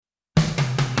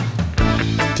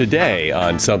Today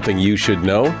on Something You Should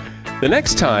Know, the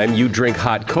next time you drink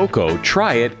hot cocoa,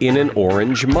 try it in an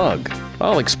orange mug.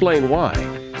 I'll explain why.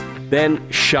 Then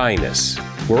shyness.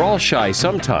 We're all shy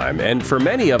sometime, and for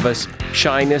many of us,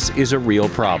 shyness is a real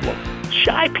problem.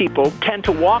 Shy people tend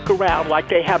to walk around like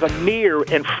they have a mirror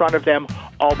in front of them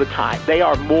all the time. They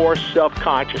are more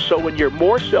self-conscious. So when you're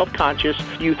more self-conscious,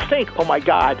 you think, oh my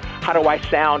God, how do I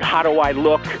sound? How do I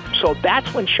look? So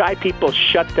that's when shy people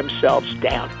shut themselves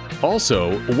down.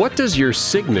 Also, what does your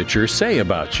signature say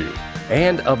about you?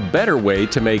 And a better way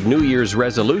to make New Year's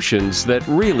resolutions that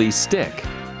really stick.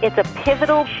 It's a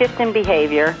pivotal shift in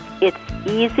behavior. It's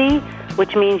easy,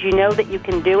 which means you know that you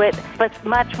can do it, but it's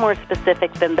much more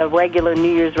specific than the regular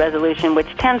New Year's resolution, which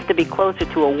tends to be closer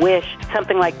to a wish.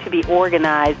 Something like to be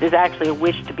organized is actually a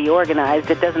wish to be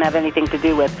organized. It doesn't have anything to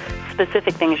do with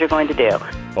specific things you're going to do.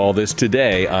 All this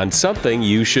today on Something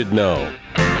You Should Know.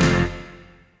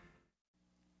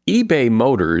 eBay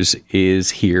Motors is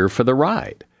here for the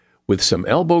ride. With some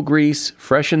elbow grease,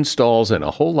 fresh installs, and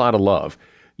a whole lot of love,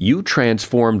 you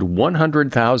transformed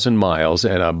 100,000 miles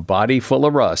and a body full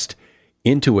of rust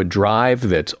into a drive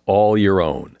that's all your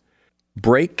own.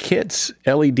 Brake kits,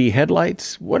 LED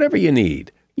headlights, whatever you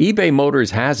need, eBay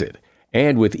Motors has it.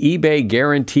 And with eBay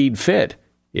Guaranteed Fit,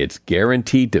 it's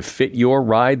guaranteed to fit your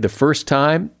ride the first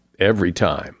time, every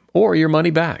time, or your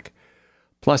money back.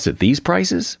 Plus, at these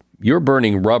prices, you're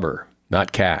burning rubber,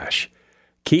 not cash.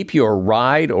 Keep your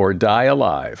ride or die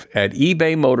alive at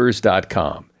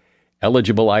ebaymotors.com.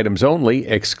 Eligible items only.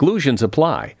 Exclusions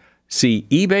apply. See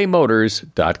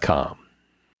ebaymotors.com.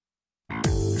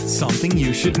 Something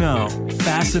you should know.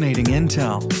 Fascinating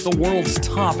intel, the world's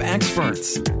top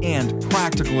experts, and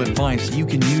practical advice you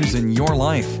can use in your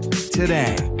life.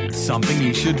 Today, Something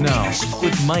You Should Know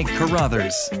with Mike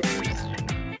Carruthers.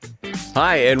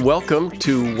 Hi, and welcome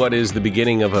to what is the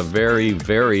beginning of a very,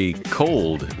 very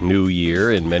cold new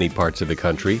year in many parts of the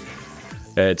country.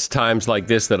 It's times like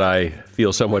this that I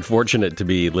feel somewhat fortunate to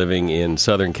be living in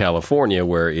Southern California,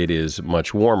 where it is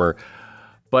much warmer.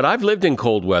 But I've lived in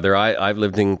cold weather. I've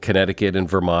lived in Connecticut and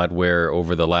Vermont, where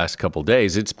over the last couple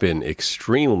days it's been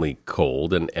extremely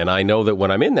cold. And I know that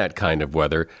when I'm in that kind of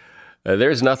weather,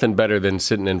 there's nothing better than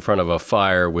sitting in front of a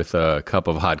fire with a cup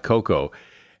of hot cocoa.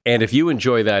 And if you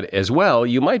enjoy that as well,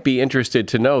 you might be interested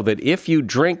to know that if you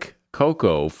drink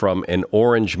cocoa from an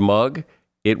orange mug,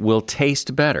 it will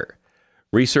taste better.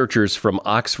 Researchers from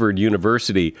Oxford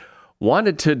University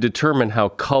wanted to determine how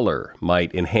color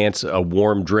might enhance a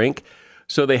warm drink,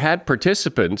 so they had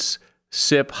participants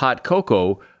sip hot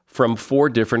cocoa from 4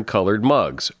 different colored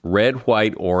mugs: red,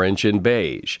 white, orange, and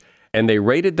beige. And they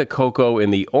rated the cocoa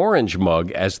in the orange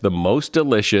mug as the most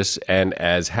delicious and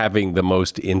as having the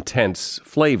most intense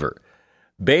flavor.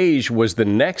 Beige was the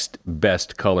next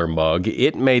best color mug.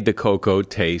 It made the cocoa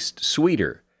taste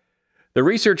sweeter. The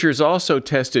researchers also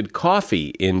tested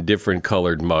coffee in different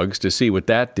colored mugs to see what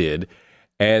that did,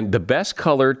 and the best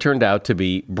color turned out to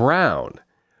be brown.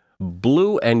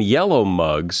 Blue and yellow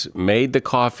mugs made the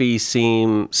coffee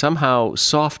seem somehow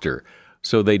softer,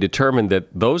 so they determined that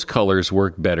those colors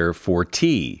work better for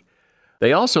tea.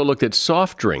 They also looked at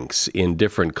soft drinks in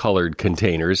different colored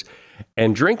containers,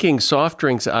 and drinking soft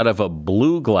drinks out of a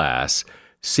blue glass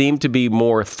seemed to be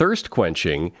more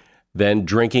thirst-quenching than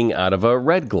drinking out of a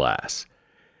red glass.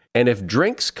 And if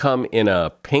drinks come in a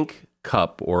pink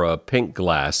cup or a pink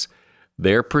glass,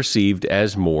 they're perceived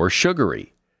as more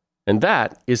sugary. And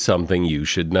that is something you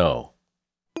should know.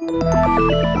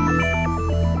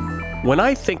 When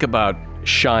I think about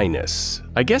shyness,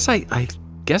 I guess I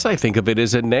think of it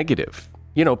as a negative.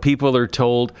 You know, people are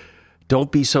told,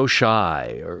 don't be so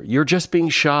shy, or you're just being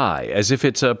shy, as if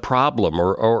it's a problem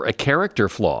or a character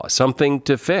flaw, something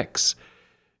to fix.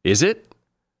 Is it?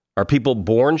 Are people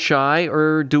born shy,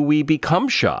 or do we become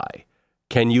shy?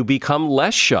 Can you become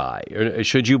less shy? Or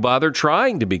should you bother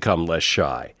trying to become less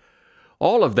shy?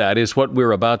 All of that is what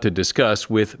we're about to discuss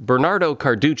with Bernardo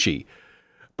Carducci.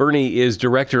 Bernie is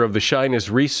director of the Shyness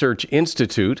Research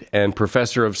Institute and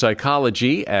professor of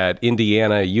psychology at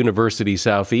Indiana University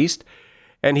Southeast,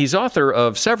 and he's author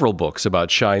of several books about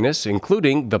shyness,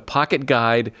 including The Pocket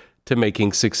Guide to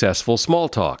Making Successful Small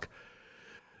Talk.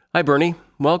 Hi, Bernie.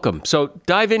 Welcome. So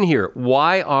dive in here.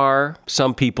 Why are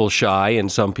some people shy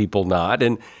and some people not?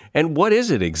 And what is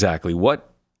it exactly? What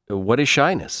is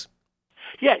shyness?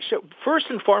 Yeah, so first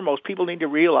and foremost, people need to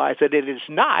realize that it is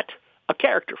not a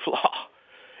character flaw.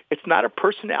 It's not a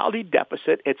personality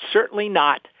deficit. It's certainly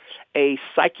not a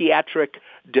psychiatric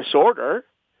disorder.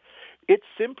 It's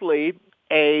simply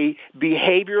a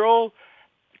behavioral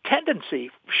tendency.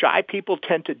 Shy people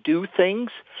tend to do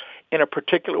things in a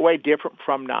particular way different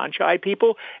from non-shy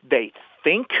people. They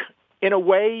think in a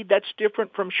way that's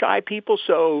different from shy people.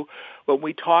 So when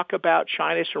we talk about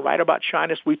shyness and write about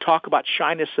shyness, we talk about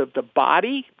shyness of the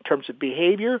body in terms of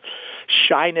behavior,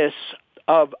 shyness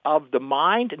of the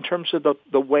mind in terms of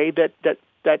the way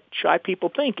that shy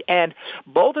people think. And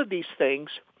both of these things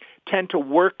tend to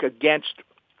work against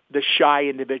the shy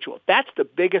individual. That's the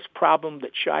biggest problem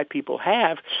that shy people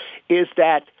have, is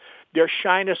that their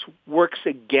shyness works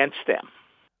against them.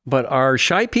 But are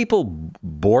shy people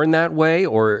born that way,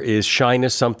 or is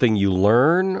shyness something you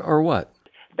learn, or what?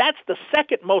 That's the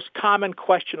second most common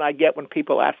question I get when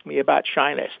people ask me about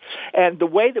shyness. And the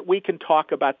way that we can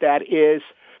talk about that is,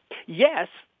 yes,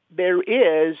 there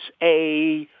is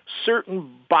a certain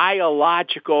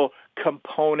biological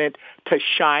component to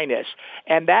shyness.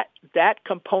 And that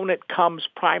component comes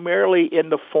primarily in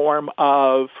the form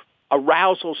of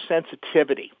arousal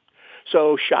sensitivity.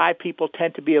 So shy people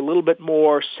tend to be a little bit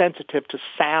more sensitive to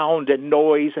sound and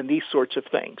noise and these sorts of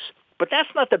things. But that's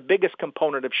not the biggest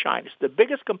component of shyness. The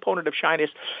biggest component of shyness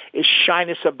is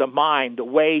shyness of the mind, the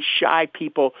way shy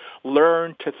people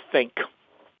learn to think.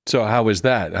 So how is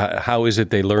that? How is it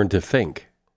they learn to think?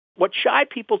 What shy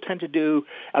people tend to do,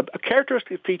 a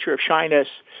characteristic feature of shyness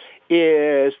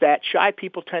is that shy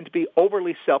people tend to be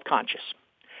overly self-conscious.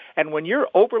 And when you're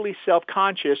overly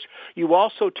self-conscious, you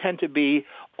also tend to be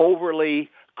overly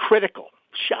critical.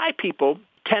 Shy people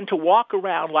tend to walk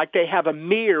around like they have a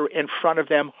mirror in front of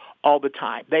them all the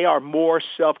time. They are more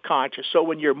self-conscious. So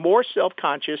when you're more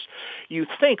self-conscious, you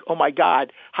think, oh my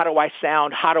God, how do I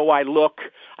sound? How do I look?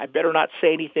 I better not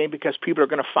say anything because people are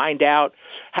going to find out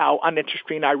how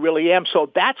uninteresting I really am. So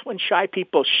that's when shy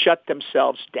people shut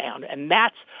themselves down. And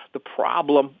that's the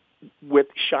problem with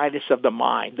shyness of the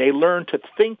mind. They learn to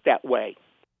think that way.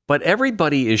 But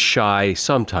everybody is shy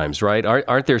sometimes, right?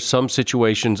 Aren't there some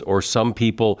situations or some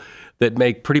people that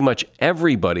make pretty much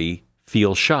everybody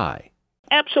feel shy?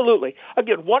 Absolutely.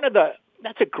 Again,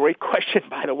 that's a great question,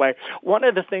 by the way. One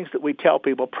of the things that we tell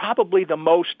people, probably the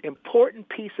most important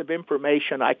piece of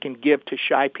information I can give to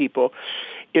shy people,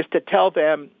 is to tell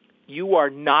them you are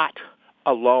not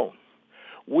alone.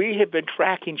 We have been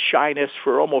tracking shyness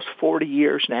for almost 40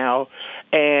 years now,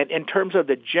 and in terms of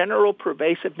the general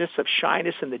pervasiveness of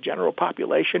shyness in the general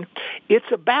population,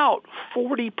 it's about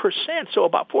 40%. So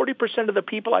about 40% of the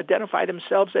people identify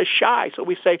themselves as shy. So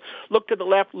we say, look to the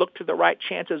left, look to the right,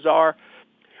 chances are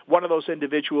one of those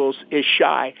individuals is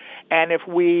shy. And if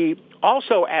we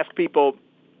also ask people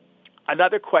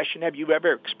another question, have you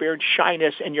ever experienced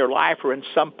shyness in your life or in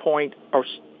some point or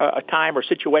a time or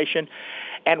situation?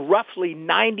 And roughly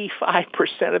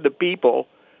 95% of the people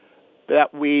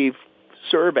that we've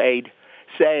surveyed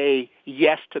say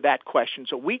yes to that question.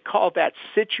 So we call that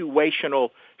situational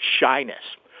shyness.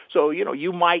 So,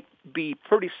 you might be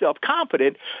pretty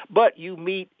self-confident, but you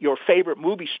meet your favorite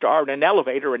movie star in an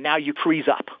elevator and now you freeze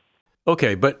up.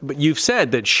 Okay, but you've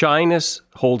said that shyness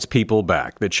holds people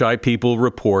back, that shy people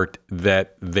report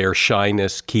that their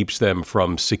shyness keeps them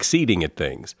from succeeding at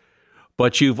things.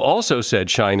 But you've also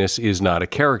said shyness is not a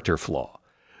character flaw.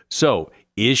 So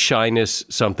is shyness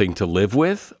something to live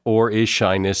with, or is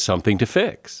shyness something to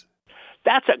fix?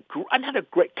 That's another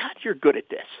great, God, you're good at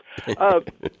this.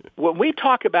 When we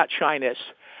talk about shyness,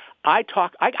 I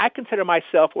consider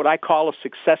myself what I call a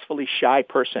successfully shy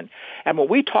person. And when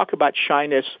we talk about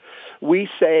shyness, we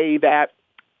say that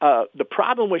the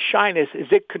problem with shyness is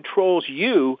it controls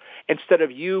you instead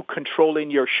of you controlling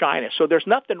your shyness. So there's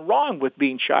nothing wrong with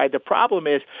being shy. The problem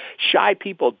is shy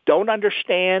people don't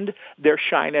understand their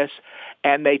shyness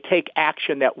and they take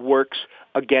action that works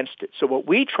against it. So what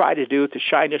we try to do at the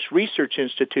Shyness Research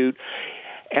Institute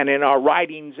and in our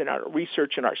writings and our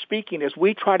research and our speaking is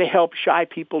we try to help shy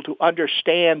people to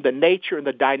understand the nature and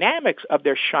the dynamics of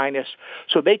their shyness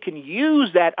so they can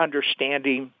use that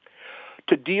understanding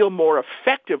to deal more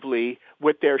effectively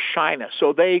with their shyness.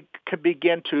 So they can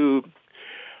begin to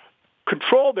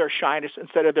control their shyness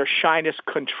instead of their shyness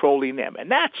controlling them.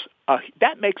 And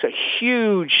that makes a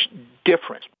huge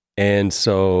difference. And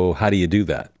so how do you do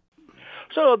that?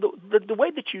 So the way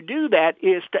that you do that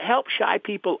is to help shy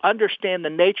people understand the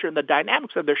nature and the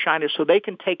dynamics of their shyness so they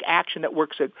can take action that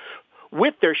works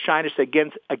with their shyness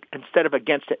instead of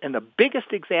against it. And the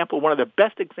biggest example, one of the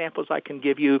best examples I can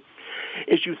give you,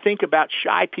 is you think about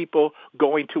shy people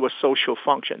going to a social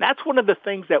function. That's one of the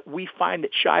things that we find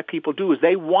that shy people do is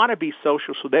they want to be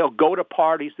social, so they'll go to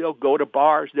parties, they'll go to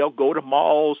bars, they'll go to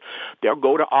malls, they'll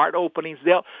go to art openings.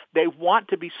 They want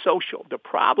to be social. The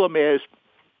problem is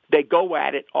they go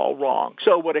at it all wrong.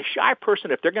 So what a shy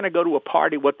person, if they're going to go to a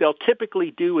party, what they'll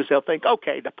typically do is they'll think,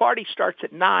 okay, the party starts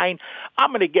at 9. I'm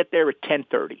going to get there at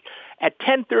 10:30. At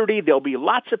 10:30, there'll be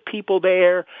lots of people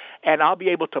there, and I'll be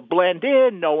able to blend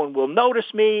in. No one will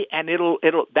notice me, and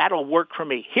that'll work for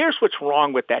me. Here's what's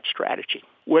wrong with that strategy.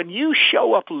 When you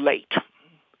show up late,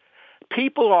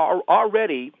 people are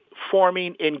already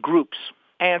forming in groups.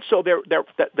 And so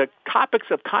the topics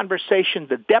of conversation,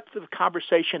 the depth of the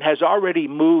conversation has already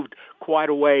moved quite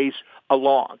a ways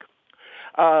along.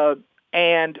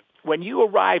 And when you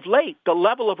arrive late, the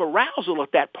level of arousal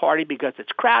at that party, because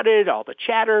it's crowded, all the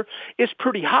chatter, is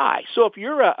pretty high. So if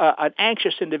you're an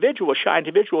anxious individual, a shy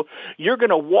individual, you're going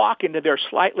to walk into there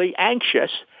slightly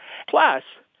anxious. Plus,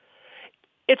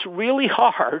 it's really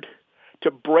hard to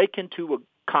break into a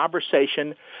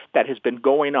conversation that has been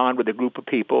going on with a group of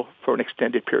people for an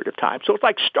extended period of time. So it's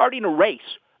like starting a race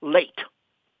late.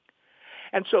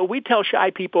 And so we tell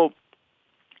shy people,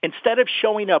 instead of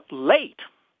showing up late,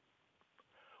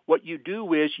 what you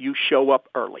do is you show up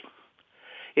early.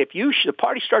 If the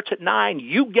party starts at 9,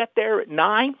 you get there at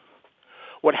 9.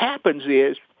 What happens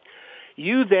is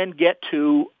you then get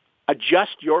to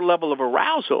adjust your level of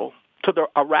arousal to the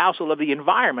arousal of the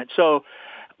environment. So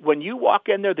when you walk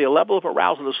in there, the level of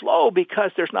arousal is low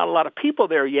because there's not a lot of people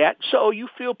there yet, so you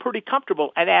feel pretty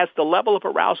comfortable. And as the level of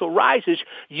arousal rises,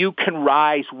 you can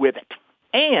rise with it.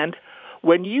 And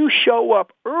when you show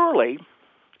up early,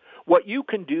 what you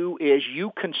can do is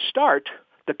you can start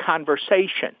the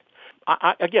conversation.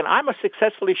 Again, I'm a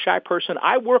successfully shy person.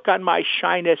 I work on my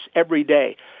shyness every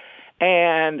day.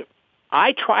 And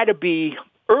I try to be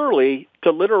early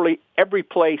to literally every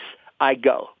place I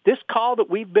go. This call that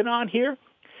we've been on here,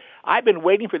 I've been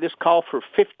waiting for this call for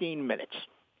 15 minutes.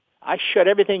 I shut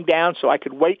everything down so I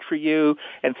could wait for you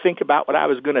and think about what I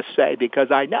was going to say, because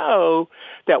I know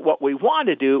that what we want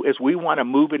to do is we want to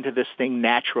move into this thing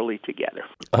naturally together.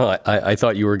 I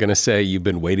thought you were going to say you've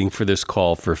been waiting for this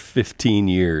call for 15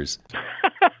 years.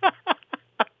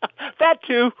 That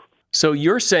too. So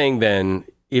you're saying then,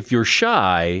 if you're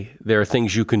shy, there are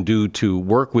things you can do to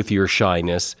work with your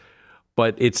shyness,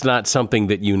 but it's not something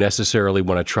that you necessarily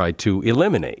want to try to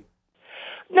eliminate.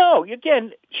 No,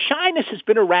 again, shyness has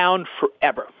been around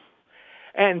forever.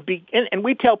 And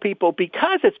we tell people,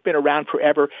 because it's been around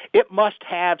forever, it must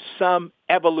have some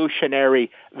evolutionary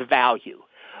value.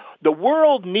 The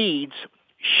world needs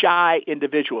shy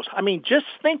individuals. I mean, just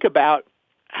think about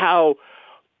how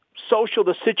social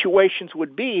the situations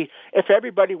would be if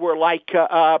everybody were like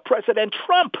President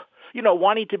Trump,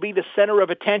 wanting to be the center of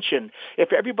attention.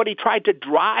 If everybody tried to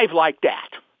drive like that.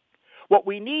 What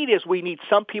we need is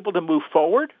some people to move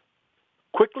forward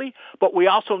quickly, but we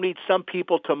also need some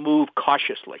people to move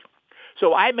cautiously.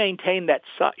 So I maintain that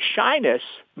shyness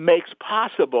makes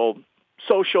possible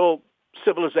social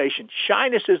civilization.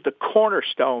 Shyness is the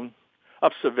cornerstone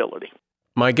of civility.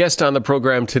 My guest on the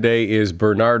program today is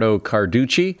Bernardo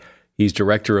Carducci. He's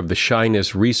director of the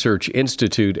Shyness Research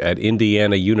Institute at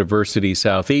Indiana University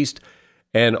Southeast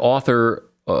and author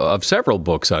of several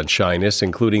books on shyness,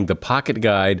 including The Pocket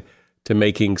Guide to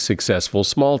Making Successful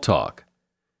Small Talk.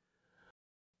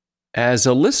 As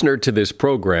a listener to this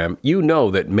program, you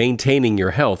know that maintaining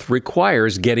your health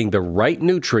requires getting the right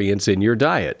nutrients in your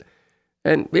diet.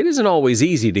 And it isn't always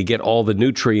easy to get all the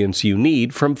nutrients you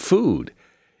need from food.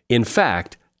 In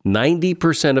fact,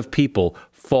 90% of people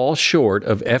fall short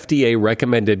of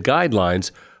FDA-recommended guidelines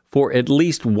for at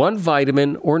least one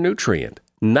vitamin or nutrient.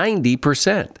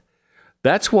 90%.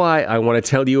 That's why I want to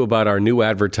tell you about our new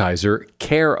advertiser,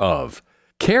 Care Of.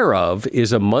 Care Of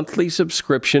is a monthly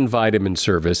subscription vitamin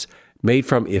service made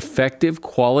from effective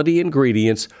quality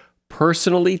ingredients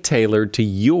personally tailored to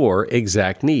your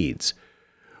exact needs.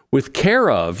 With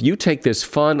Care Of, you take this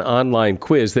fun online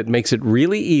quiz that makes it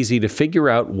really easy to figure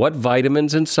out what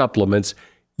vitamins and supplements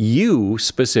you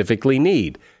specifically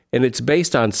need, and it's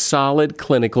based on solid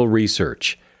clinical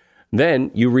research.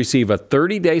 Then you receive a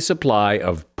 30-day supply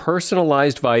of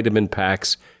personalized vitamin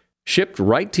packs shipped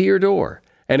right to your door,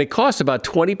 and it costs about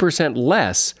 20%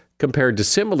 less compared to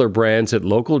similar brands at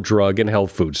local drug and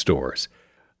health food stores.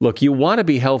 Look, you want to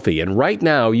be healthy, and right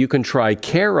now you can try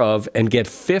Care Of and get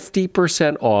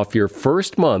 50% off your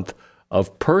first month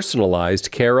of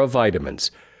personalized Care Of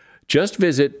vitamins. Just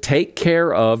visit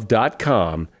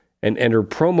takecareof.com and enter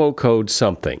promo code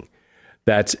SOMETHING.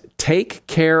 That's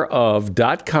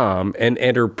takecareof.com and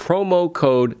enter promo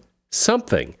code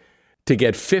SOMETHING to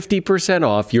get 50%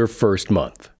 off your first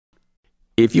month.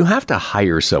 If you have to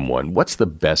hire someone, what's the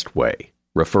best way?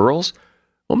 Referrals?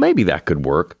 Well, maybe that could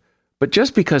work. But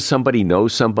just because somebody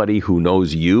knows somebody who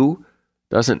knows you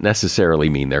doesn't necessarily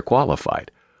mean they're qualified.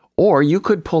 Or you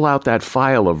could pull out that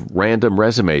file of random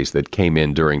resumes that came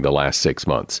in during the last 6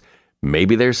 months.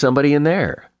 Maybe there's somebody in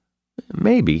there.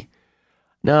 Maybe.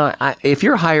 Now, if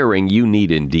you're hiring, you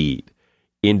need Indeed.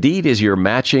 Indeed is your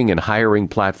matching and hiring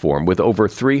platform with over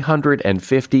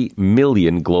 350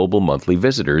 million global monthly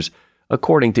visitors,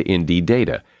 according to Indeed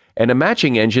data, and a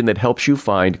matching engine that helps you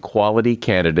find quality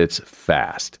candidates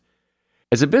fast.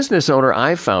 As a business owner,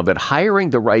 I've found that hiring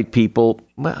the right people,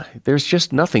 well, there's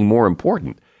just nothing more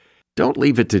important. Don't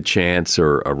leave it to chance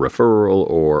or a referral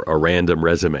or a random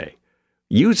resume.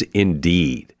 Use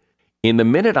Indeed. In the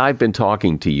minute I've been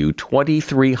talking to you,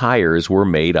 23 hires were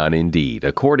made on Indeed,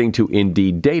 according to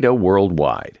Indeed data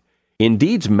worldwide.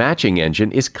 Indeed's matching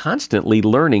engine is constantly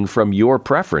learning from your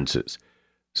preferences.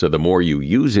 So the more you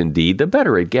use Indeed, the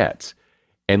better it gets.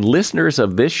 And listeners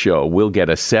of this show will get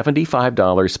a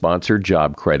 $75 sponsored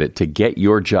job credit to get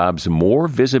your jobs more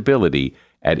visibility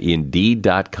at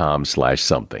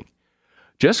Indeed.com/something.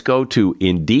 Just go to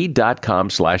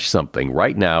Indeed.com/something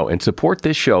right now and support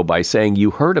this show by saying you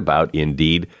heard about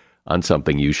Indeed on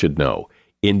Something You Should Know.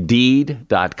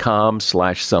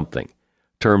 Indeed.com/something.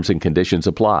 Terms and conditions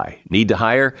apply. Need to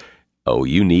hire? Oh,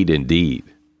 you need Indeed.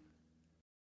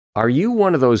 Are you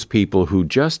one of those people who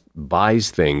just buys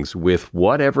things with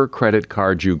whatever credit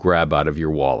card you grab out of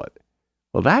your wallet?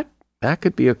 Well, that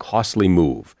could be a costly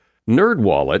move.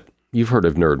 NerdWallet, you've heard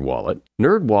of NerdWallet.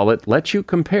 NerdWallet lets you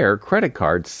compare credit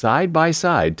cards side by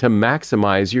side to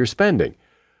maximize your spending.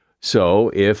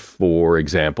 So if, for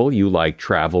example, you like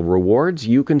travel rewards,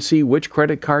 you can see which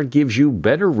credit card gives you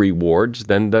better rewards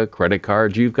than the credit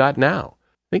card you've got now.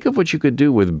 Think of what you could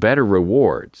do with better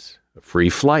rewards. A free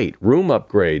flight, room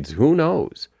upgrades, who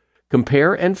knows?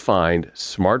 Compare and find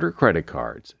smarter credit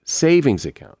cards, savings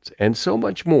accounts, and so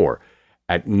much more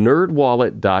at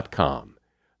nerdwallet.com.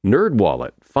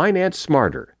 NerdWallet, finance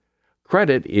smarter.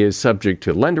 Credit is subject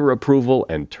to lender approval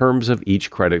and terms of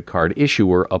each credit card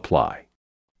issuer apply.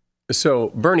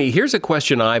 So, Bernie, here's a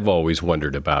question I've always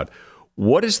wondered about.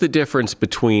 What is the difference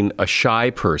between a shy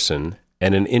person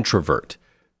and an introvert?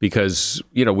 Because,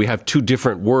 we have two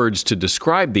different words to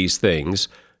describe these things,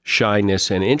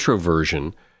 shyness and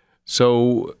introversion.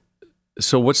 So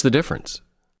what's the difference?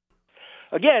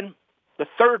 Again, the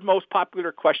third most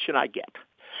popular question I get.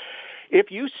 If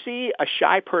you see a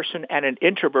shy person and an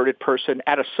introverted person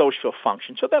at a social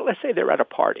function, so that let's say they're at a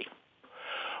party,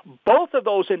 both of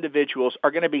those individuals are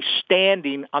going to be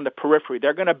standing on the periphery.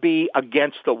 They're going to be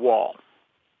against the wall.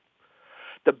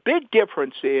 The big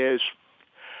difference is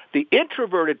the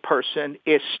introverted person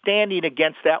is standing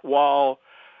against that wall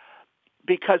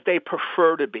because they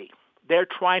prefer to be. They're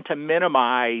trying to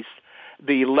minimize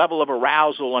the level of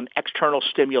arousal and external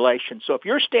stimulation. So if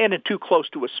you're standing too close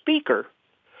to a speaker,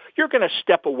 you're going to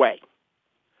step away.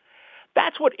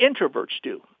 That's what introverts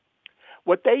do.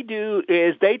 What they do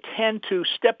is they tend to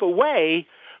step away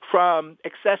from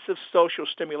excessive social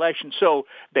stimulation. So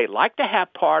they like to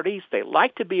have parties. They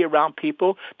like to be around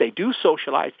people. They do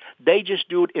socialize. They just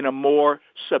do it in a more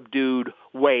subdued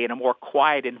way, in a more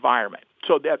quiet environment.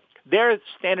 So they're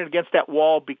standing against that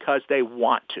wall because they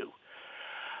want to.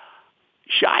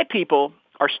 Shy people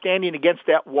are standing against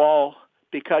that wall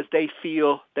because they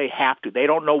feel they have to. They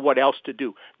don't know what else to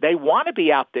do. They want to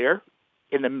be out there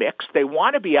in the mix. They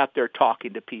want to be out there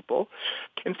talking to people.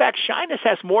 In fact, shyness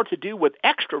has more to do with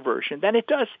extroversion than it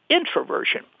does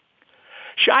introversion.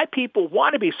 Shy people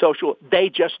want to be social. They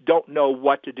just don't know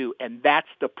what to do. And that's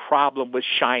the problem with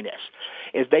shyness,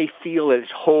 is they feel it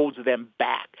holds them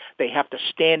back. They have to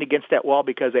stand against that wall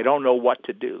because they don't know what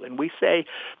to do. And we say,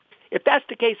 if that's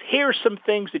the case, here's some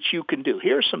things that you can do.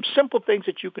 Here's some simple things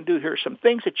that you can do. Here's some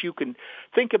things that you can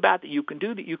think about, that you can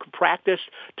do, that you can practice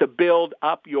to build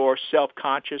up your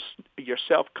self-conscious, your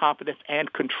self-confidence,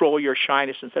 and control your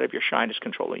shyness instead of your shyness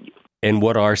controlling you. And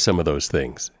what are some of those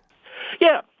things?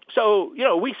 Yeah. So,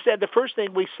 we said the first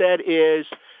thing we said is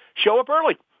show up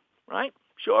early, right?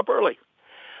 Show up early.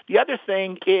 The other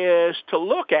thing is to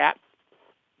look at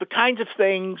the kinds of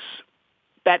things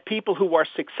that people who are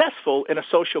successful in a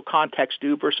social context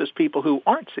do versus people who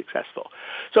aren't successful.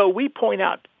 So we point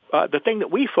out the thing that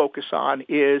we focus on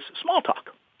is small talk.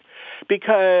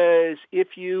 Because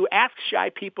if you ask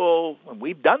shy people, and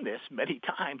we've done this many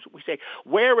times, we say,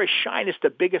 where is shyness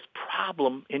the biggest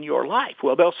problem in your life?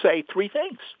 Well, they'll say three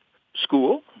things: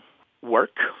 school,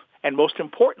 work, and most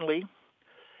importantly,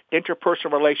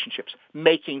 interpersonal relationships,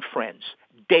 making friends,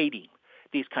 dating,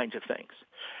 these kinds of things.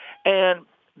 And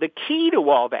the key to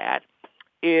all that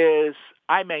is,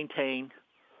 I maintain,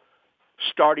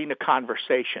 starting a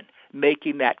conversation,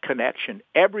 making that connection.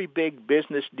 Every big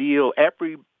business deal,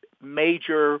 every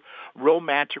major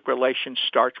romantic relation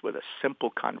starts with a simple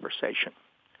conversation.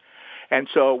 And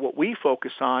so what we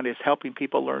focus on is helping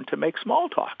people learn to make small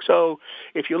talk. So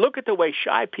if you look at the way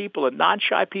shy people and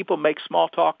non-shy people make small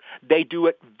talk, they do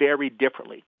it very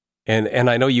differently. And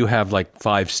I know you have like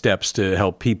 5 steps to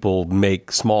help people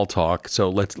make small talk, so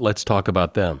let's talk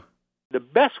about them. The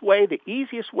best way, the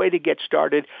easiest way to get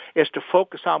started is to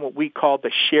focus on what we call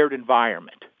the shared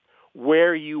environment,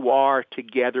 where you are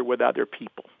together with other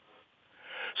people.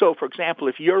 So, for example,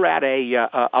 if you're at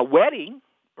a wedding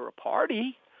or a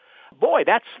party, boy,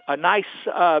 that's a nice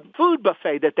food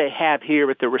buffet that they have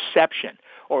here at the reception.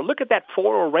 Or look at that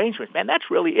floral arrangement. Man, that's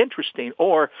really interesting.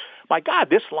 Or, my God,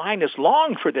 this line is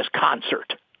long for this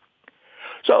concert.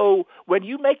 So when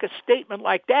you make a statement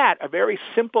like that, a very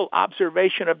simple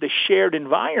observation of the shared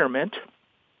environment,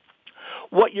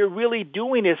 what you're really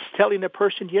doing is telling the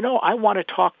person, I want to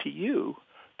talk to you.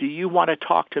 Do you want to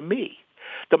talk to me?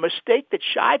 The mistake that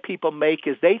shy people make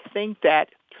is they think that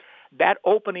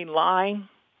opening line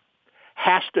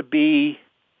has to be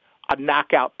a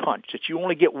knockout punch, that you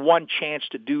only get one chance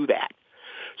to do that.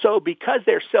 So because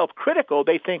they're self-critical,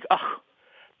 they think,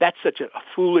 that's such a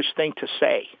foolish thing to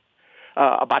say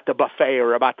about the buffet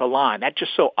or about the line. That's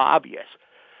just so obvious.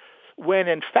 When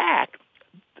in fact,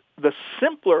 the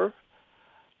simpler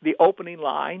the opening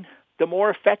line, the more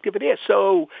effective it is.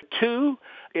 So 2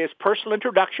 is personal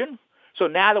introduction. So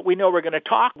now that we know we're going to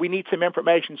talk, we need some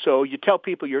information. So you tell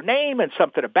people your name and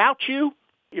something about you.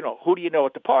 Who do you know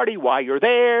at the party, why you're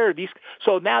there?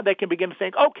 So now they can begin to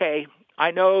think, okay,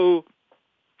 I know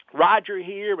Roger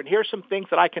here, and here's some things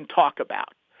that I can talk about.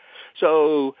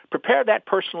 So prepare that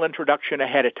personal introduction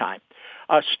ahead of time.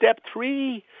 Step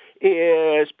 3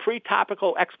 is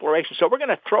pre-topical exploration. So we're going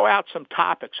to throw out some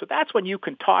topics. So that's when you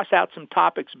can toss out some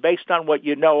topics based on what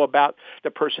you know about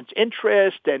the person's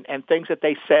interest and things that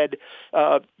they said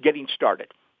getting started.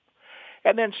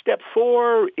 And then step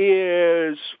 4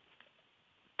 is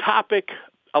topic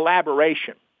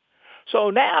elaboration.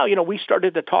 So now, we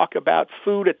started to talk about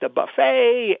food at the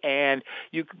buffet, and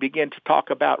you begin to talk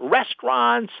about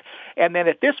restaurants. And then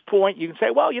at this point, you can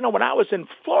say, well, when I was in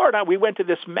Florida, we went to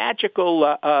this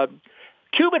magical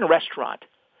Cuban restaurant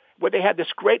where they had this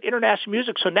great international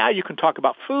music. So now you can talk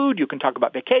about food, you can talk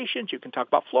about vacations, you can talk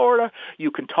about Florida,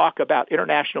 you can talk about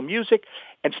international music.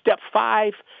 And step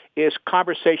 5 is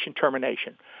conversation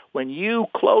termination. When you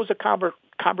close a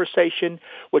conversation,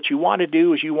 what you want to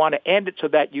do is you want to end it so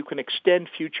that you can extend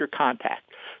future contact.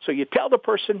 So you tell the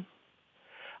person,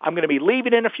 I'm going to be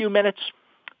leaving in a few minutes.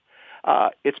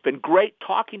 It's been great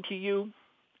talking to you.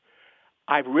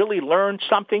 I've really learned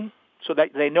something, so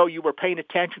that they know you were paying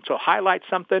attention, so highlight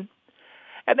something.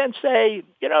 And then say,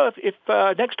 if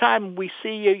next time we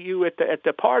see you at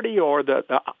the party or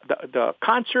the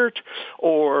concert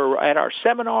or at our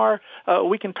seminar,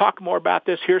 we can talk more about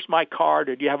this. Here's my card,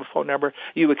 or do you have a phone number?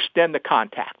 You extend the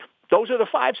contact. Those are the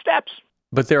 5 steps.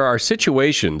 But there are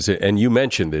situations, and you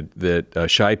mentioned that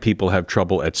shy people have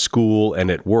trouble at school and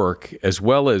at work, as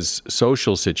well as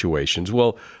social situations.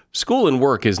 Well, school and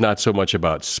work is not so much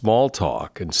about small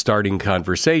talk and starting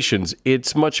conversations.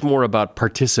 It's much more about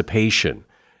participation,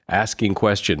 asking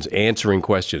questions, answering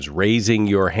questions, raising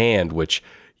your hand, which,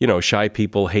 shy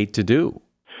people hate to do.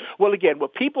 Well, again,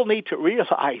 what people need to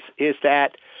realize is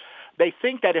that they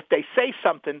think that if they say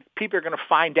something, people are going to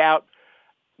find out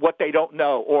what they don't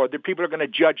know, or the people are going to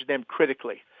judge them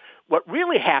critically. What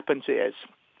really happens is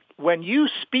when you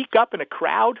speak up in a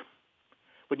crowd,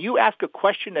 when you ask a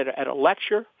question at a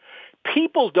lecture,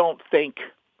 people don't think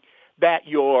that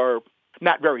you're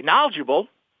not very knowledgeable.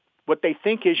 What they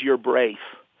think is you're brave,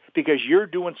 because you're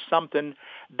doing something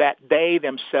that they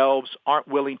themselves aren't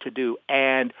willing to do.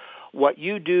 And what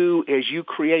you do is you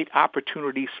create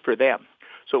opportunities for them.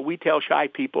 So we tell shy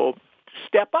people,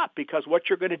 step up, because what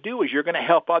you're going to do is you're going to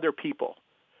help other people,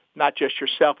 not just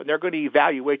yourself, and they're going to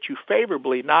evaluate you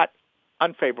favorably, not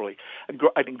unfavorably. An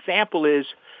example is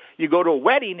you go to a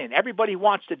wedding and everybody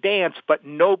wants to dance, but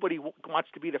nobody wants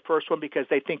to be the first one because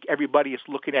they think everybody is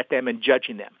looking at them and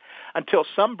judging them, until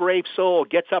some brave soul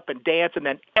gets up and dances, and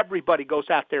then everybody goes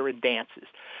out there and dances.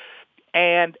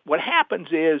 And what happens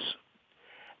is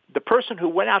the person who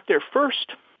went out there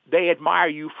first, they admire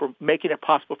you for making it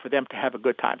possible for them to have a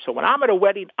good time. So when I'm at a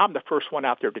wedding, I'm the first one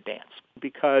out there to dance,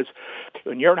 because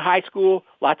when you're in high school,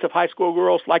 lots of high school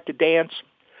girls like to dance.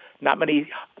 Not many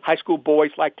high school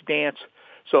boys like to dance.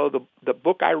 So the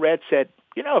book I read said,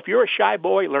 if you're a shy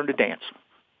boy, learn to dance.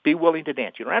 Be willing to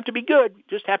dance. You don't have to be good. You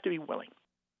just have to be willing.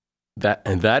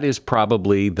 That is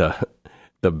probably the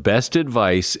best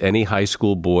advice any high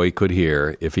school boy could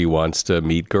hear if he wants to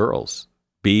meet girls.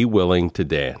 Be willing to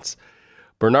dance.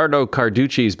 Bernardo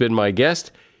Carducci has been my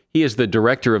guest. He is the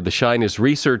director of the Shyness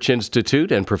Research Institute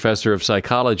and professor of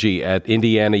psychology at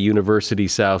Indiana University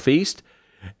Southeast.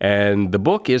 And the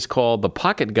book is called The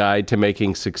Pocket Guide to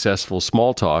Making Successful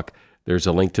Small Talk. There's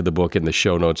a link to the book in the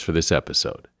show notes for this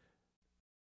episode.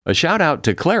 A shout out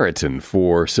to Claritin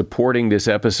for supporting this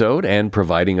episode and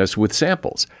providing us with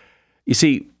samples. You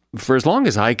see, for as long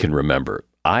as I can remember,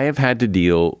 I have had to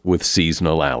deal with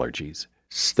seasonal allergies.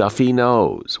 Stuffy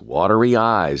nose, watery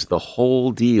eyes, the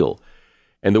whole deal.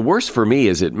 And the worst for me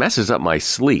is it messes up my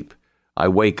sleep. I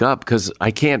wake up because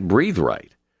I can't breathe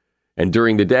right. And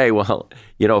during the day, well,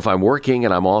 if I'm working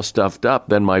and I'm all stuffed up,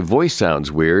 then my voice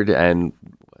sounds weird, and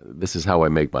this is how I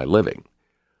make my living.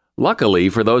 Luckily,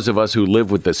 for those of us who live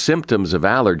with the symptoms of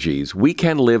allergies, we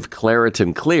can live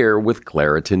Claritin Clear with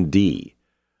Claritin D.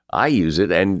 I use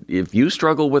it, and if you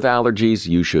struggle with allergies,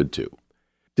 you should too.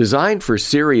 Designed for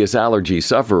serious allergy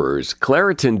sufferers,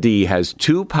 Claritin D has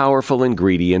 2 powerful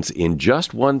ingredients in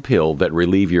just one pill that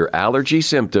relieve your allergy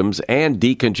symptoms and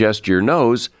decongest your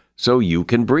nose so you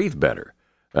can breathe better.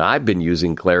 I've been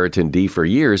using Claritin D for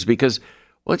years because,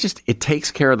 it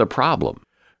takes care of the problem.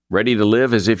 Ready to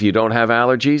live as if you don't have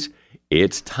allergies?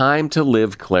 It's time to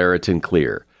live Claritin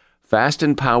Clear. Fast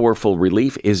and powerful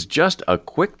relief is just a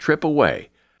quick trip away.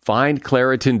 Find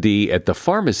Claritin D at the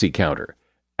pharmacy counter.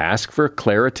 Ask for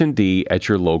Claritin D at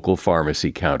your local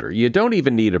pharmacy counter. You don't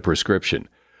even need a prescription.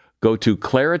 Go to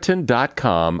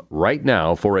Claritin.com right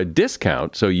now for a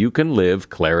discount so you can live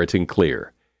Claritin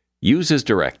Clear. Use as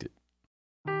directed.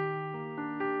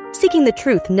 Seeking the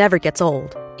truth never gets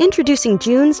old. Introducing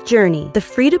June's Journey, the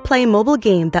free-to-play mobile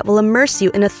game that will immerse you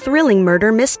in a thrilling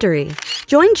murder mystery.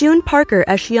 Join June Parker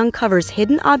as she uncovers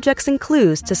hidden objects and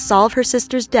clues to solve her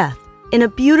sister's death in a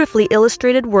beautifully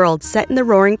illustrated world set in the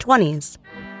Roaring '20s.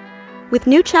 With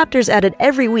new chapters added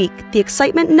every week, the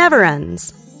excitement never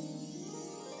ends.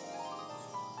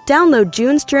 Download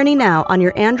June's Journey now on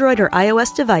your Android or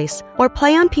iOS device, or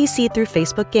play on PC through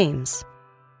Facebook Games.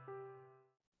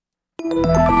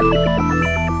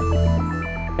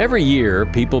 Every year,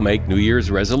 people make New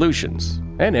Year's resolutions,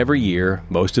 and every year,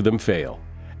 most of them fail.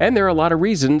 And there are a lot of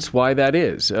reasons why that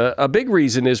is. A big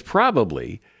reason is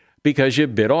probably because you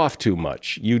bit off too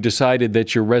much. You decided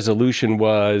that your resolution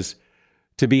was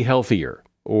to be healthier,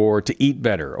 or to eat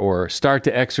better, or start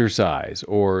to exercise,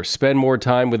 or spend more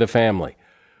time with the family.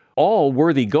 All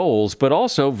worthy goals, but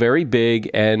also very big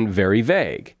and very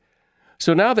vague.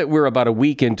 So now that we're about a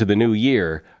week into the new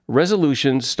year,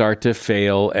 resolutions start to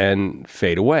fail and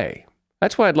fade away.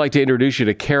 That's why I'd like to introduce you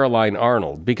to Caroline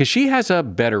Arnold, because she has a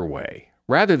better way.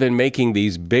 Rather than making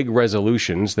these big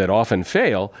resolutions that often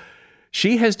fail,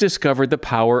 she has discovered the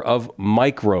power of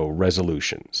micro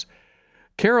resolutions.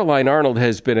 Caroline Arnold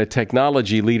has been a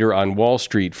technology leader on Wall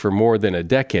Street for more than a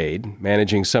decade,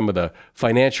 managing some of the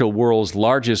financial world's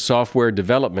largest software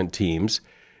development teams.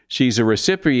 She's a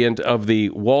recipient of the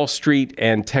Wall Street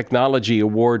and Technology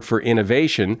Award for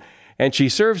Innovation, and she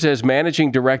serves as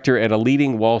managing director at a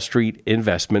leading Wall Street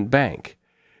investment bank.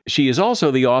 She is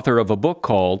also the author of a book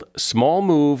called Small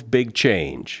Move, Big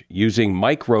Change, Using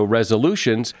Micro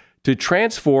Resolutions to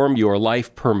Transform Your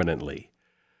Life Permanently.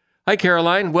 Hi,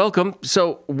 Caroline. Welcome.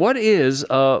 So what is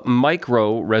a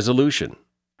micro resolution?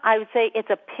 I would say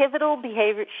it's a pivotal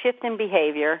shift in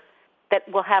behavior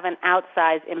that will have an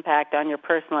outsized impact on your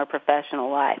personal or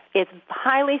professional life. It's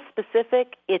highly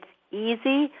specific. It's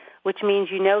easy, which means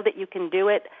you know that you can do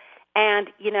it. And,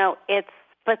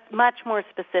 it's much more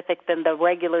specific than the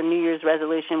regular New Year's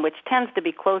resolution, which tends to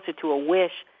be closer to a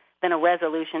wish than a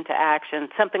resolution to action.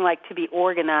 Something like to be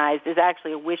organized is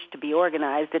actually a wish to be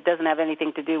organized. It doesn't have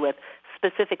anything to do with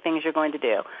specific things you're going to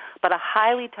do. But a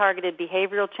highly targeted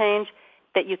behavioral change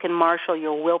that you can marshal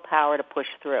your willpower to push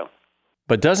through.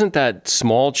 But doesn't that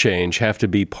small change have to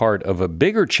be part of a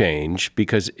bigger change?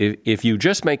 Because if you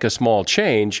just make a small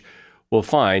change, well,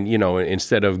 fine,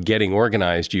 instead of getting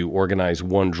organized, you organize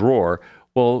one drawer.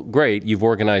 Well, great, you've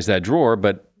organized that drawer,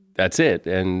 but that's it.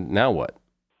 And now what?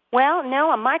 Well,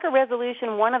 no, a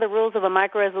micro-resolution, one of the rules of a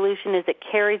micro-resolution is it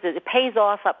pays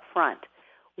off up front.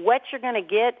 What you're going to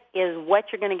get is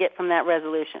what you're going to get from that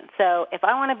resolution. So if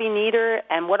I want to be neater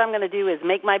and what I'm going to do is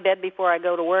make my bed before I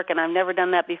go to work, and I've never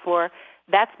done that before,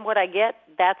 that's what I get,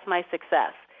 that's my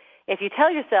success. If you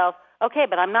tell yourself, okay,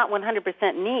 but I'm not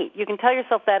 100% neat, you can tell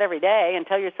yourself that every day and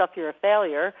tell yourself you're a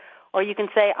failure, or you can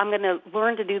say, I'm going to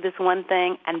learn to do this one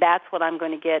thing, and that's what I'm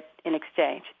going to get in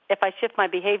exchange. If I shift my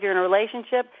behavior in a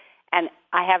relationship and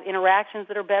I have interactions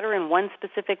that are better in one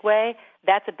specific way,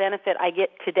 that's a benefit I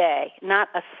get today, not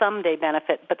a someday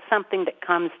benefit, but something that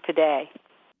comes today.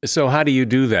 So how do you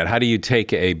do that? How do you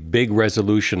take a big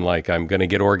resolution like I'm going to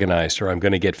get organized or I'm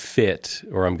going to get fit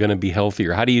or I'm going to be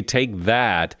healthier? How do you take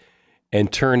that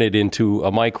and turn it into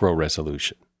a micro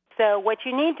resolution? So what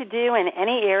you need to do in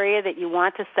any area that you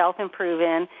want to self-improve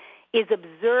in is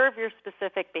observe your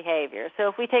specific behavior. So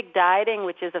if we take dieting,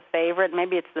 which is a favorite,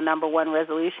 maybe it's the number one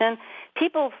resolution,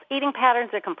 people's eating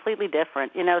patterns are completely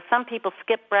different. You know, some people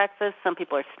skip breakfast, some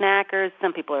people are snackers,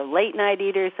 some people are late-night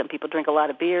eaters, some people drink a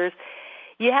lot of beers.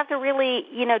 You have to really,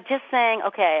 just saying,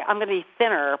 okay, I'm going to be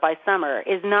thinner by summer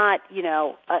is not,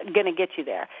 going to get you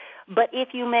there. But if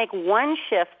you make one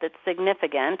shift that's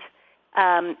significant,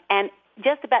 and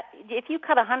just about, if you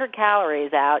cut 100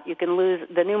 calories out, you can lose,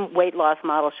 the new weight loss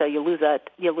model show you lose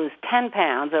 10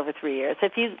 pounds over 3 years.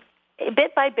 If you,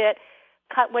 bit by bit,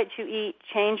 cut what you eat,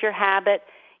 change your habit,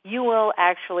 you will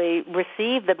actually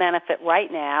receive the benefit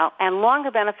right now and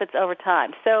longer benefits over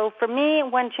time. So for me,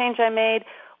 one change I made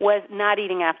was not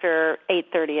eating after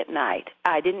 8:30 at night.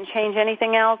 I didn't change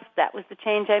anything else. That was the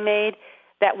change I made.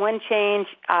 That one change,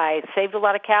 I saved a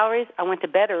lot of calories. I went to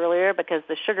bed earlier because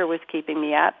the sugar was keeping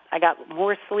me up. I got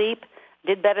more sleep,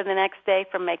 did better the next day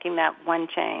from making that one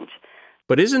change.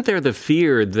 But isn't there the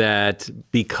fear that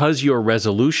because your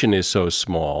resolution is so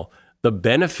small, the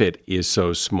benefit is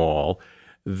so small,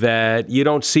 that you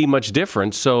don't see much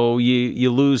difference, so you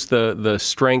lose the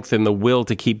strength and the will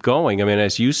to keep going? I mean,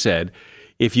 as you said,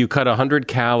 if you cut 100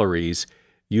 calories,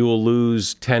 you will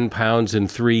lose 10 pounds in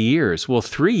 3 years. Well,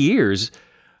 3 years,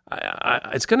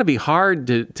 it's going to be hard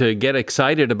to get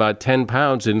excited about 10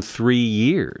 pounds in 3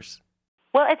 years.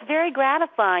 Well, it's very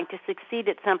gratifying to succeed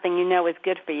at something you know is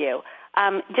good for you.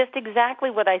 Just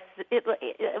exactly what I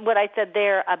said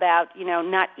there about,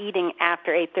 not eating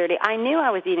after 8:30. I knew I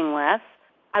was eating less.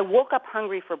 I woke up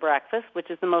hungry for breakfast, which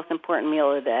is the most important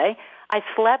meal of the day. I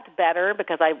slept better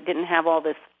because I didn't have all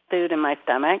this food in my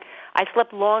stomach. I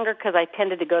slept longer because I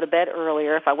tended to go to bed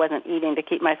earlier if I wasn't eating to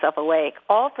keep myself awake,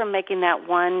 all from making that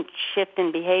one shift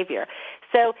in behavior.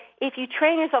 So if you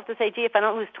train yourself to say, gee, if I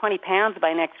don't lose 20 pounds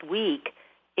by next week,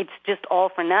 it's just all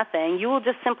for nothing, you will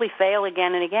just simply fail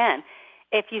again and again.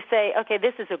 If you say, okay,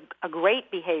 this is a great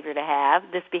behavior to have,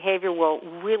 this behavior will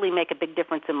really make a big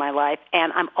difference in my life,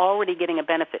 and I'm already getting a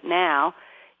benefit now,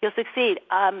 you'll succeed.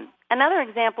 Another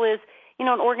example is, an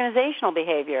organizational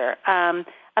behavior.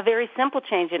 A very simple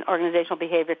change in organizational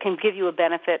behavior can give you a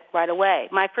benefit right away.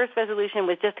 My first resolution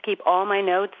was just to keep all my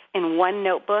notes in one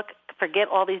notebook, forget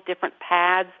all these different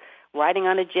pads, writing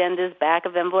on agendas, back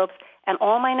of envelopes, and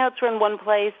all my notes were in one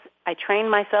place. I trained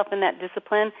myself in that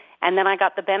discipline, and then I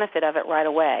got the benefit of it right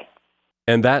away.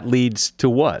 And that leads to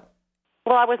what?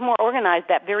 Well, I was more organized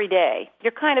that very day.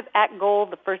 You're kind of at goal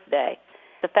the first day.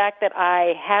 The fact that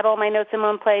I had all my notes in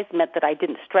one place meant that I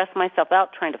didn't stress myself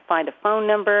out trying to find a phone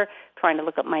number, trying to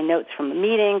look up my notes from the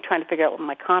meeting, trying to figure out what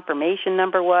my confirmation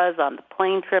number was on the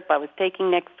plane trip I was taking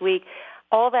next week.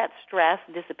 All that stress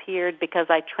disappeared because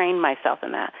I trained myself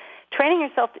in that. Training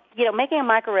yourself, making a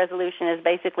micro resolution is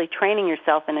basically training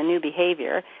yourself in a new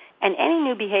behavior, and any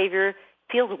new behavior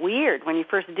feels weird when you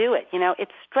first do it.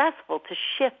 It's stressful to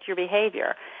shift your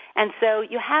behavior. And so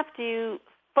you have to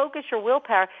focus your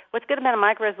willpower. What's good about a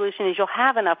micro resolution is you'll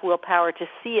have enough willpower to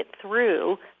see it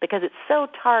through because it's so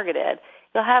targeted.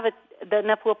 You'll have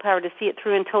enough willpower to see it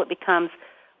through until it becomes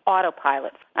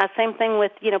autopilot. Same thing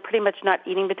with, pretty much not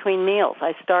eating between meals.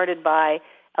 I started by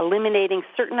eliminating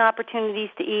certain opportunities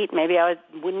to eat. Maybe I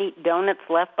wouldn't eat donuts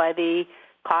left by the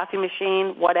coffee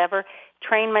machine, whatever.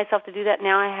 Trained myself to do that.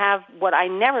 Now I have what I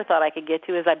never thought I could get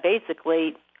to is I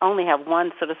basically only have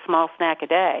one sort of small snack a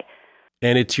day.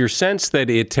 And it's your sense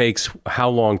that it takes how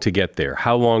long to get there?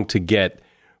 How long to get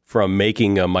from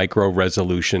making a micro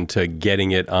resolution to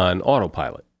getting it on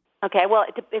autopilot? Okay, well,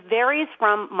 it varies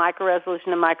from micro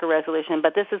resolution to micro resolution,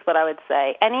 but this is what I would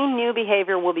say. Any new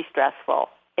behavior will be stressful.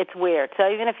 It's weird.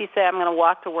 So even if you say, I'm going to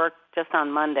walk to work just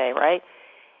on Monday, right?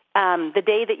 The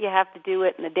day that you have to do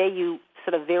it and the day you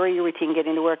sort of vary your routine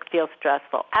getting to work feels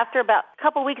stressful. After about a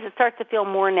couple of weeks, it starts to feel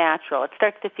more natural. It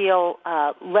starts to feel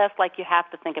less like you have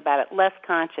to think about it, less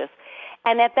conscious.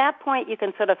 And at that point, you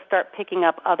can sort of start picking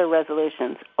up other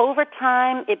resolutions. Over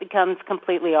time, it becomes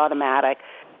completely automatic.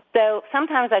 So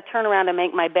sometimes I turn around and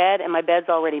make my bed, and my bed's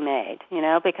already made,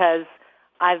 because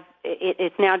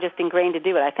it's now just ingrained to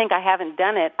do it. I think I haven't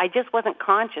done it. I just wasn't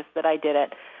conscious that I did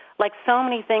it. Like so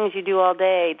many things you do all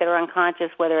day that are unconscious,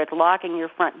 whether it's locking your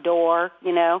front door,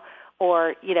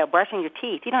 or, brushing your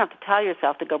teeth. You don't have to tell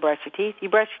yourself to go brush your teeth. You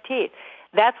brush your teeth.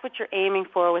 That's what you're aiming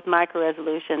for with micro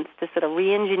resolutions, to sort of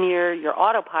re-engineer your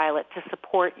autopilot to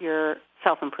support your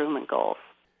self-improvement goals.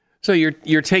 So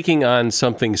you're taking on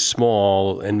something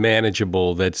small and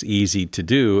manageable that's easy to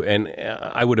do, and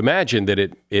I would imagine that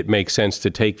it makes sense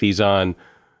to take these on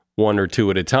one or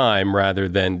two at a time rather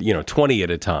than 20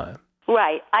 at a time.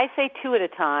 Right. I say 2 at a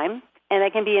time, and they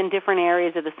can be in different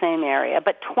areas of the same area.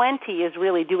 But 20 is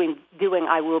really doing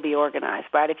I will be organized,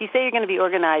 right? If you say you're going to be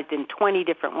organized in 20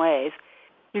 different ways,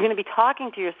 you're going to be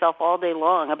talking to yourself all day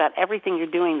long about everything you're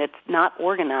doing that's not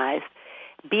organized,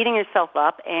 beating yourself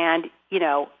up, and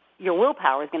your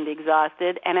willpower is going to be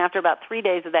exhausted, and after about 3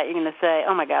 days of that, you're going to say,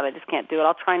 oh, my God, I just can't do it.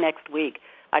 I'll try next week.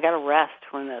 I got to rest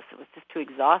from this. It was just too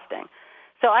exhausting.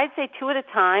 So I'd say 2 at a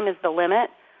time is the limit.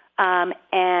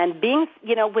 And being,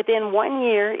 within 1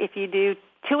 year, if you do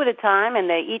 2 at a time and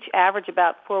they each average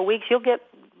about 4 weeks, you'll get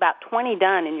about 20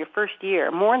 done in your first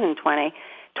year, more than 20.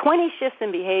 20 shifts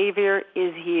in behavior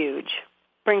is huge,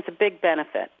 brings a big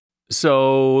benefit.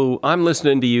 So I'm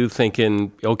listening to you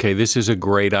thinking, okay, this is a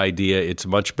great idea. It's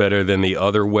much better than the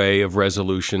other way of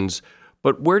resolutions.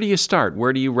 But where do you start?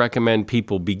 Where do you recommend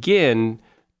people begin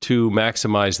to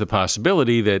maximize the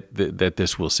possibility that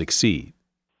this will succeed?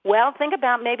 Well, think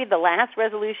about maybe the last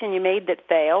resolution you made that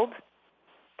failed.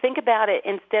 Think about it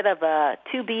instead of a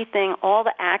to-be thing, all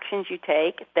the actions you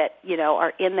take that,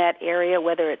 are in that area,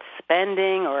 whether it's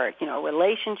spending or, a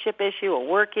relationship issue, a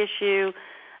work issue.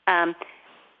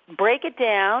 Break it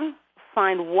down,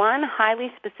 find one highly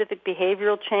specific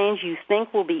behavioral change you think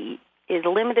is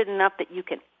limited enough that you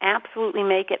can absolutely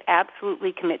make it,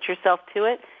 absolutely commit yourself to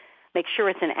it. Make sure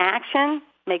it's an action,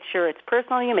 make sure it's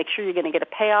personal to you, make sure you're going to get a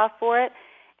payoff for it,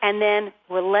 and then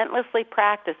relentlessly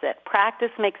practice it.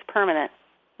 Practice makes permanent.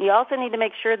 You also need to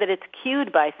make sure that it's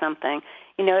cued by something.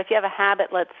 If you have a habit,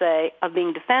 let's say, of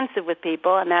being defensive with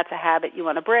people, and that's a habit you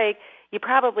want to break, you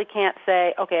probably can't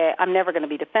say, okay, I'm never going to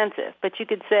be defensive. But you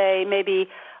could say, maybe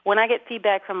when I get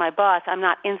feedback from my boss, I'm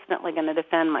not instantly going to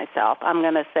defend myself. I'm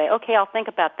going to say, okay, I'll think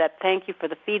about that. Thank you for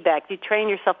the feedback. You train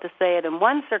yourself to say it in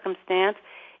one circumstance,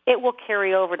 it will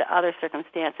carry over to other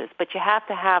circumstances. But you have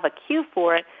to have a cue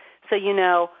for it so you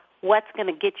know what's going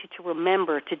to get you to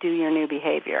remember to do your new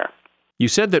behavior. You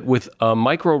said that with a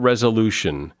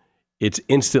micro-resolution, it's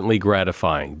instantly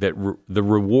gratifying, that the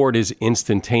reward is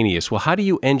instantaneous. Well, how do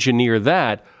you engineer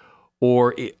that?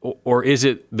 Or is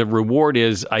it the reward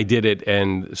is I did it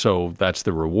and so that's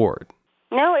the reward?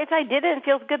 No, it's I did it and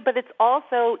feels good, but it's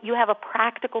also you have a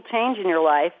practical change in your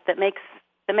life that makes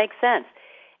sense.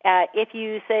 If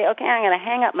you say, okay, I'm going to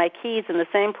hang up my keys in the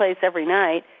same place every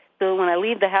night, so when I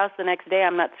leave the house the next day,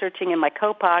 I'm not searching in my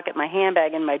coat pocket, my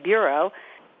handbag, and my bureau.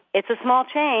 It's a small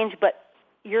change, but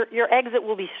your exit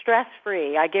will be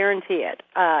stress-free, I guarantee it,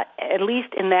 at least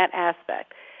in that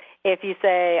aspect. If you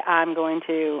say, I'm going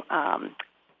to,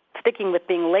 sticking with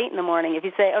being late in the morning, if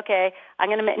you say, okay, I'm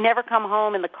going to never come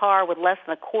home in the car with less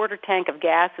than a quarter tank of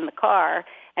gas in the car,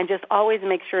 and just always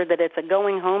make sure that it's a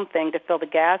going home thing to fill the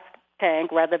gas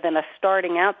tank rather than a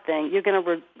starting out thing, you're going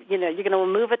to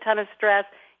remove a ton of stress.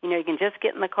 You can just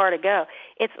get in the car to go.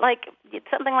 It's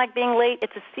something like being late.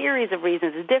 It's a series of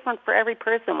reasons. It's different for every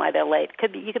person why they're late.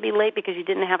 You could be late because you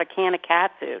didn't have a can of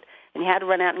cat food and you had to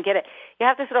run out and get it. You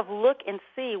have to sort of look and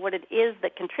see what it is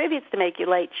that contributes to make you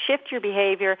late, shift your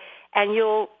behavior, and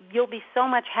you'll be so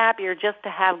much happier just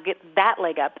to get that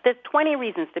leg up. There's 20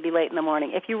 reasons to be late in the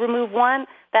morning. If you remove one,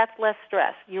 that's less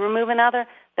stress. You remove another,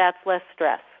 that's less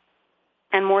stress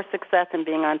and more success in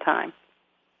being on time.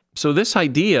 So this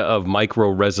idea of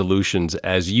micro-resolutions,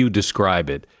 as you describe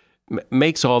it,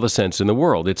 makes all the sense in the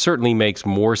world. It certainly makes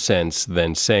more sense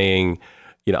than saying,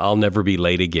 I'll never be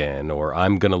late again, or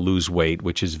I'm going to lose weight,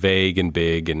 which is vague and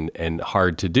big and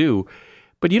hard to do.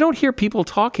 But you don't hear people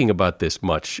talking about this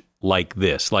much like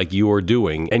you're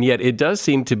doing. And yet it does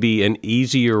seem to be an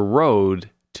easier road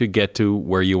to get to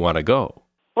where you want to go.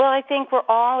 Well, I think we're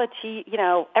all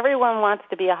everyone wants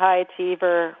to be a high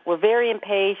achiever. We're very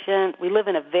impatient. We live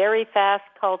in a very fast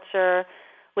culture.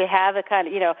 We have a kind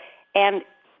of, and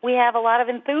we have a lot of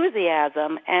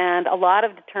enthusiasm and a lot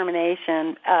of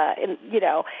determination,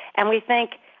 and we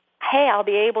think, hey, I'll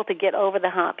be able to get over the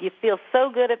hump. You feel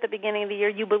so good at the beginning of the year.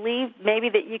 You believe maybe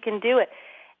that you can do it.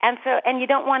 And you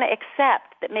don't want to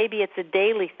accept that maybe it's a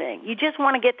daily thing. You just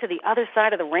want to get to the other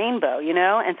side of the rainbow,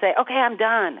 and say, okay, I'm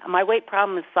done. My weight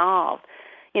problem is solved.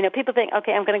 People think,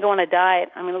 okay, I'm going to go on a diet.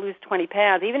 I'm going to lose 20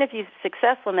 pounds. Even if you're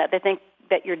successful in that, they think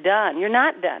that you're done. You're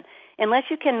not done. Unless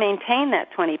you can maintain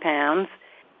that 20 pounds,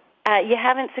 you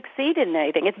haven't succeeded in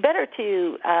anything. It's better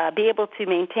to be able to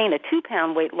maintain a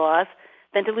 2-pound weight loss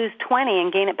than to lose 20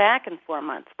 and gain it back in 4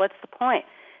 months. What's the point?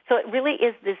 So it really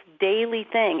is this daily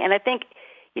thing. And I think,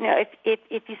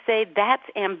 if you say that's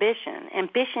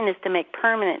ambition is to make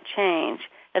permanent change,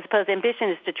 as opposed to ambition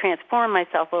is to transform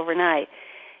myself overnight.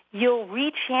 you'll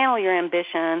rechannel your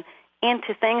ambition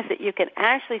into things that you can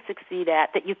actually succeed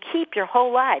at, that you keep your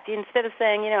whole life. Instead of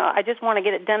saying, I just want to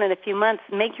get it done in a few months,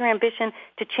 make your ambition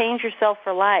to change yourself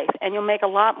for life, and you'll make a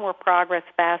lot more progress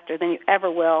faster than you ever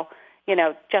will,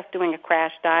 just doing a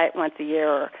crash diet once a year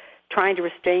or trying to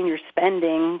restrain your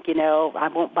spending. I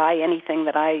won't buy anything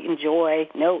that I enjoy,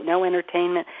 no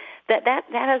entertainment. That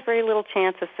has very little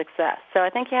chance of success. So I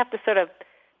think you have to sort of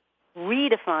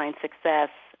redefine success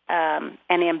and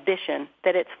ambition,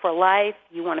 that it's for life.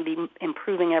 You want to be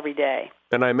improving every day.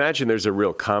 And I imagine there's a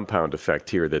real compound effect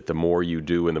here, that the more you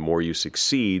do and the more you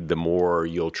succeed, the more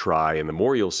you'll try and the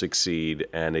more you'll succeed,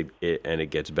 and it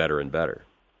gets better and better.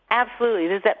 Absolutely.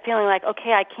 There's that feeling like,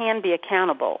 okay, I can be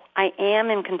accountable. I am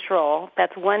in control.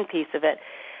 That's one piece of it.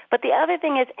 But the other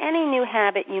thing is, any new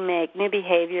habit you make, new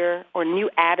behavior, or new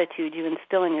attitude you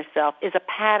instill in yourself is a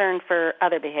pattern for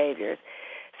other behaviors.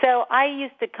 So I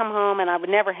used to come home and I would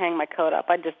never hang my coat up.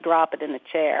 I'd just drop it in the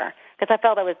chair because I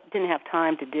felt didn't have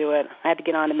time to do it. I had to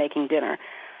get on to making dinner.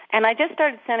 And I just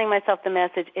started sending myself the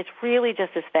message, it's really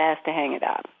just as fast to hang it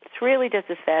up. It's really just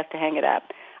as fast to hang it up.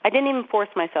 I didn't even force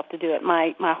myself to do it.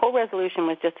 My whole resolution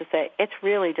was just to say, it's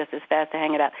really just as fast to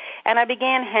hang it up. And I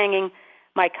began hanging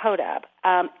my coat up.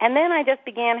 And then I just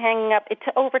began hanging up.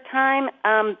 Over time,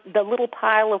 the little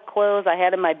pile of clothes I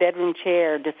had in my bedroom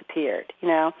chair disappeared,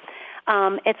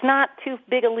 It's not too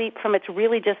big a leap from it's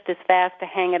really just as fast to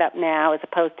hang it up now as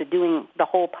opposed to doing the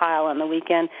whole pile on the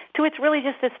weekend to it's really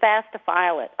just as fast to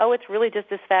file it. Oh, it's really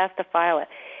just as fast to file it.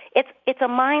 It's a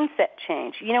mindset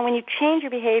change. When you change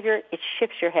your behavior, it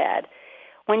shifts your head.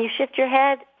 When you shift your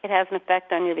head, it has an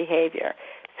effect on your behavior.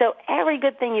 So every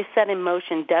good thing you set in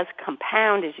motion does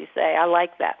compound, as you say. I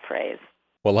like that phrase.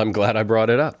 Well, I'm glad I brought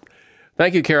it up.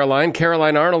 Thank you, Caroline.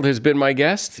 Caroline Arnold has been my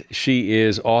guest. She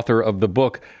is author of the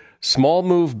book, Small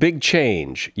Move, Big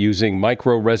Change, Using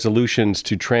Micro Resolutions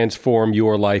to Transform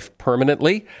Your Life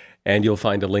Permanently. And you'll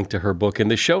find a link to her book in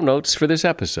the show notes for this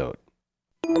episode.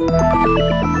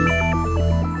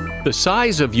 The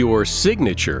size of your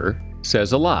signature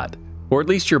says a lot, or at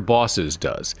least your boss's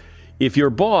does. If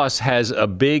your boss has a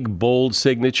big, bold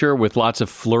signature with lots of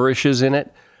flourishes in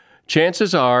it,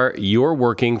 chances are you're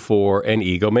working for an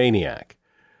egomaniac.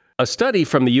 A study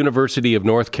from the University of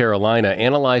North Carolina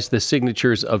analyzed the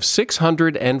signatures of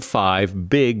 605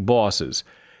 big bosses,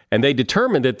 and they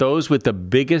determined that those with the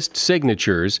biggest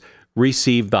signatures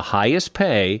received the highest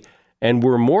pay and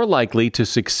were more likely to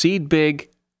succeed big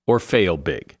or fail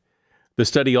big. The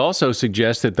study also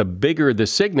suggests that the bigger the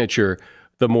signature,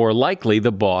 the more likely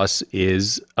the boss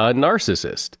is a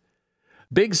narcissist.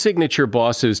 Big signature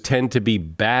bosses tend to be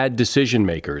bad decision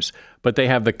makers, but they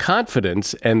have the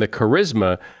confidence and the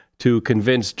charisma to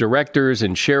convince directors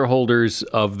and shareholders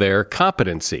of their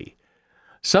competency.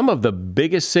 Some of the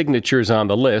biggest signatures on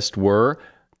the list were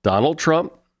Donald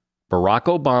Trump, Barack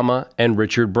Obama, and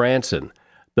Richard Branson.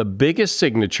 The biggest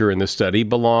signature in the study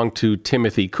belonged to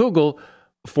Timothy Kugel,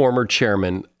 former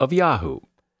chairman of Yahoo.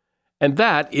 And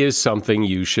that is something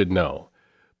you should know.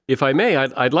 If I may,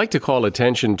 I'd like to call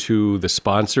attention to the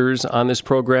sponsors on this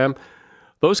program.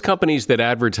 Those companies that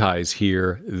advertise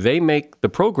here, they make the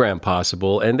program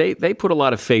possible, and they put a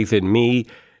lot of faith in me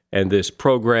and this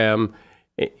program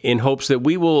in hopes that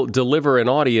we will deliver an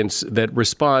audience that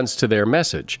responds to their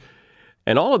message.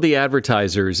 And all of the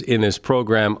advertisers in this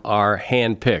program are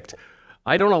handpicked.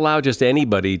 I don't allow just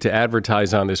anybody to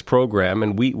advertise on this program,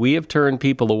 and we have turned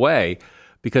people away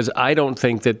because I don't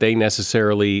think that they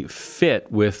necessarily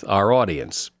fit with our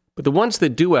audience. But the ones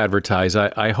that do advertise,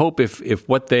 I hope if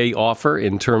what they offer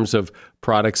in terms of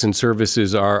products and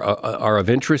services are of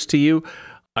interest to you,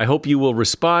 I hope you will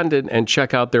respond and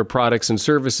check out their products and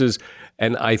services,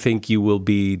 and I think you will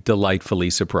be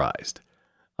delightfully surprised.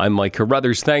 I'm Mike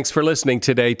Carruthers. Thanks for listening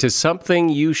today to Something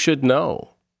You Should Know.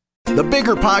 The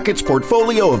Bigger Pockets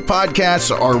portfolio of podcasts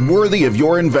are worthy of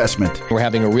your investment. We're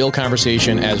having a real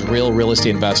conversation as real estate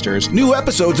investors. New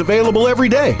episodes available every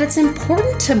day. It's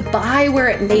important to buy where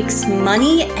it makes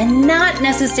money and not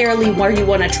necessarily where you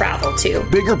want to travel to.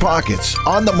 Bigger Pockets,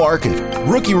 On the Market,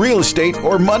 Rookie Real Estate,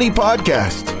 or Money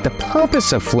Podcast. The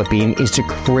purpose of flipping is to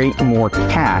create more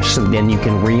cash so then you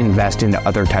can reinvest into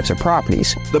other types of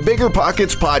properties. The Bigger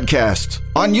Pockets Podcast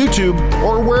on YouTube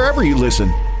or wherever you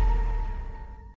listen.